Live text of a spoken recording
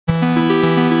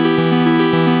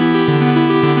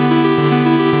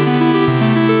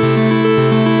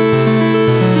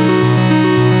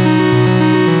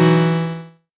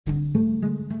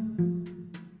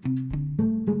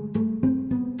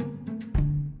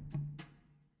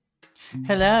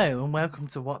Hello and welcome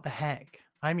to What the Heck.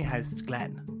 I'm your host,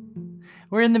 Glenn.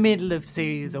 We're in the middle of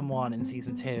season 1 and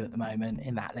season 2 at the moment,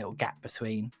 in that little gap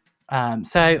between.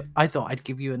 So I thought I'd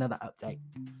give you another update.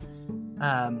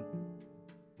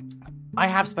 I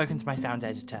have spoken to my sound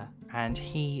editor and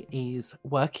he is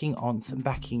working on some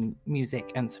backing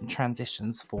music and some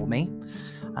transitions for me.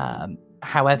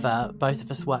 However, both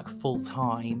of us work full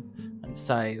time, and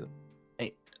so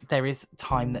there is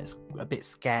time that's a bit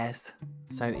scarce.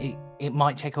 So it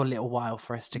might take a little while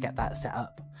for us to get that set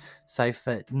up. So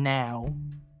for now,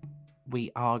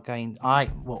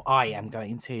 I am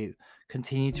going to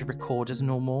continue to record as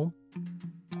normal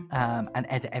and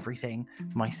edit everything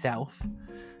myself.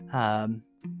 And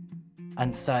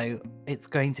so it's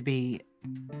going to be,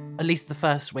 at least the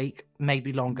first week,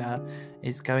 maybe longer,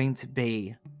 is going to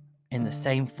be in the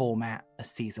same format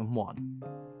as season 1.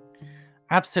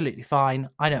 Absolutely fine.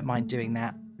 I don't mind doing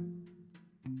that.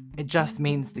 It just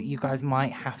means that you guys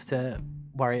might have to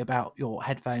worry about your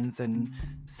headphones and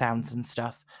sounds and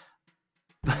stuff.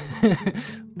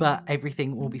 But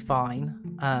everything will be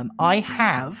fine. I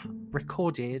have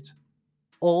recorded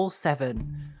all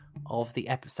 7 of the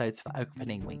episodes for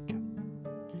opening week.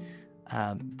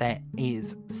 There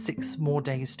is 6 more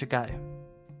days to go.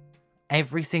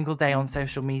 Every single day on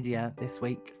social media this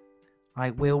week,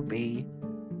 I will be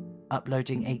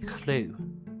uploading a clue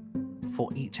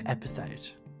for each episode,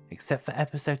 except for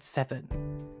episode 7.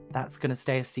 That's going to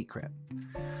stay a secret.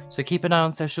 So keep an eye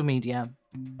on social media,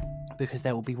 because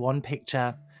there will be one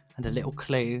picture and a little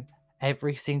clue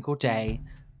every single day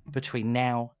between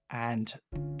now and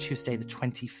Tuesday the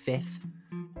 25th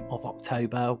of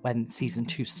October, when season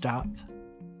 2 starts.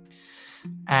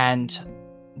 And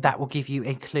that will give you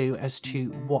a clue as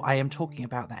to what I am talking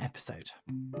about that episode.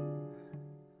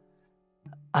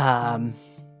 I'm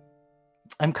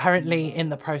currently in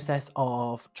the process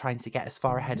of trying to get as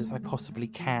far ahead as I possibly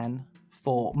can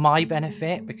for my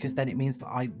benefit, because then it means that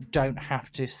I don't have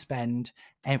to spend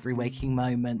every waking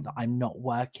moment that I'm not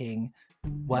working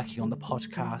on the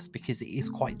podcast, because it is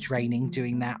quite draining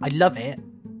doing that. I love it.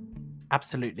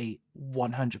 Absolutely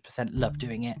 100% love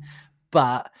doing it.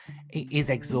 But it is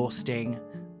exhausting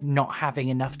not having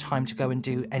enough time to go and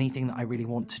do anything that I really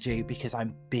want to do, because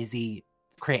I'm busy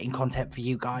creating content for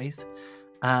you guys.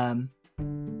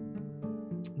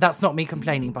 That's not me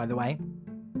complaining, by the way.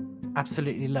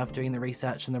 Absolutely love doing the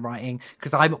research and the writing,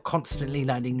 because I'm constantly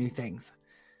learning new things.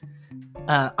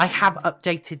 I have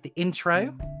updated the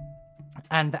intro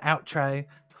and the outro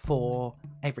for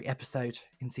every episode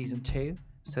in season 2.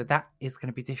 So that is going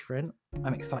to be different.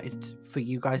 I'm excited for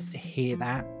you guys to hear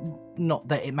that. Not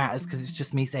that it matters, because it's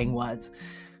just me saying words.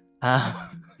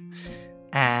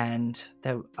 And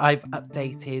I've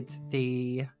updated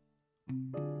the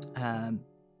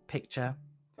picture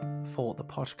for the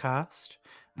podcast.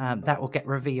 That will get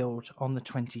revealed on the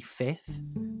 25th.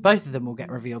 Both of them will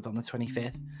get revealed on the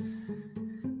 25th.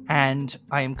 And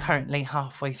I am currently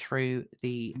halfway through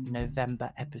the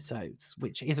November episodes,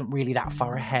 which isn't really that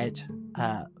far ahead.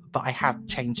 But I have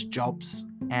changed jobs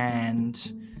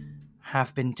and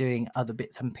have been doing other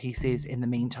bits and pieces in the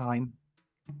meantime.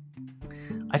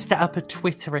 I've set up a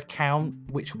Twitter account,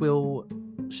 which will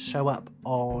show up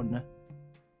on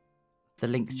the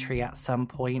Linktree at some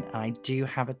point. And I do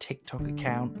have a TikTok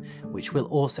account, which will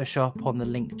also show up on the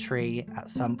Linktree at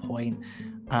some point.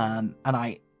 And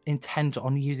I intend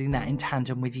on using that in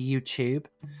tandem with YouTube.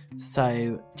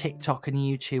 So TikTok and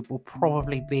YouTube will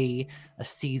probably be a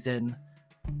season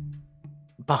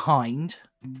behind,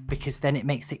 because then it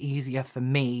makes it easier for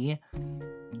me,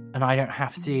 and I don't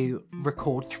have to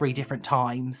record 3 different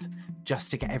times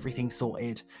just to get everything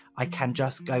sorted. I can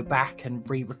just go back and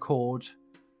re-record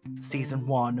season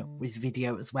 1 with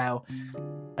video as well,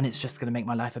 and it's just going to make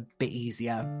my life a bit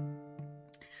easier.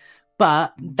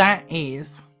 But that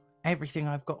is everything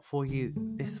I've got for you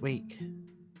this week.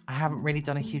 I haven't really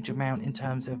done a huge amount in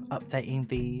terms of updating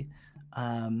the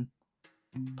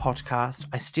podcast.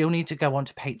 I still need to go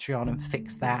onto Patreon and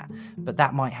fix that, but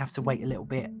that might have to wait a little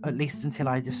bit, at least until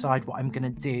I decide what I'm going to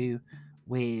do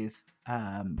with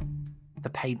the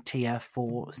paid tier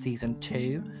for season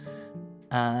 2.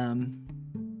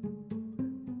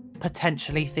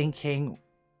 Potentially thinking,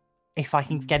 if I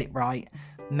can get it right,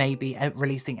 maybe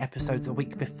releasing episodes a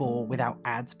week before without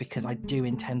ads, because I do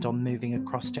intend on moving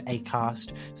across to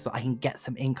Acast so that I can get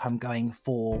some income going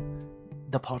for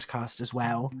the podcast as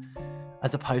well,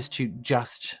 as opposed to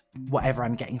just whatever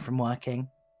I'm getting from working.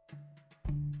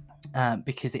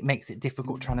 Because it makes it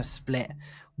difficult trying to split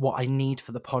what I need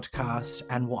for the podcast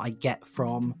and what I get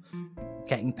from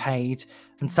getting paid.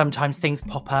 And sometimes things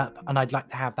pop up and I'd like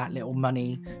to have that little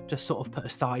money just sort of put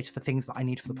aside for things that I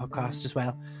need for the podcast as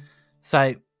well.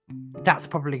 So that's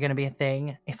probably going to be a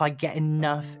thing. If I get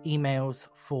enough emails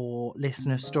for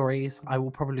listener stories, I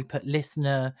will probably put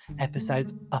listener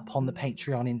episodes up on the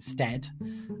Patreon instead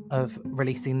of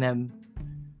releasing them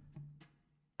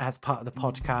as part of the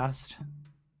podcast.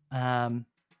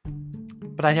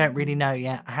 But I don't really know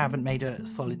yet. I haven't made a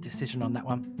solid decision on that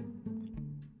one.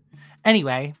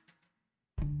 Anyway,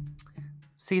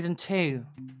 season 2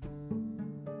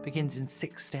 begins in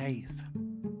 6 days.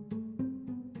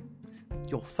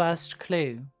 Your first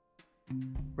clue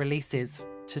releases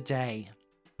today.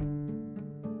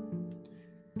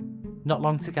 Not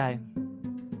long to go.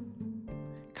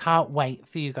 Can't wait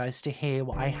for you guys to hear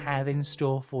what I have in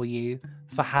store for you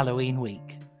for Halloween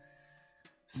week.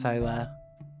 So,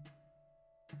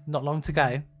 not long to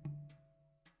go.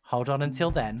 Hold on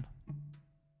until then.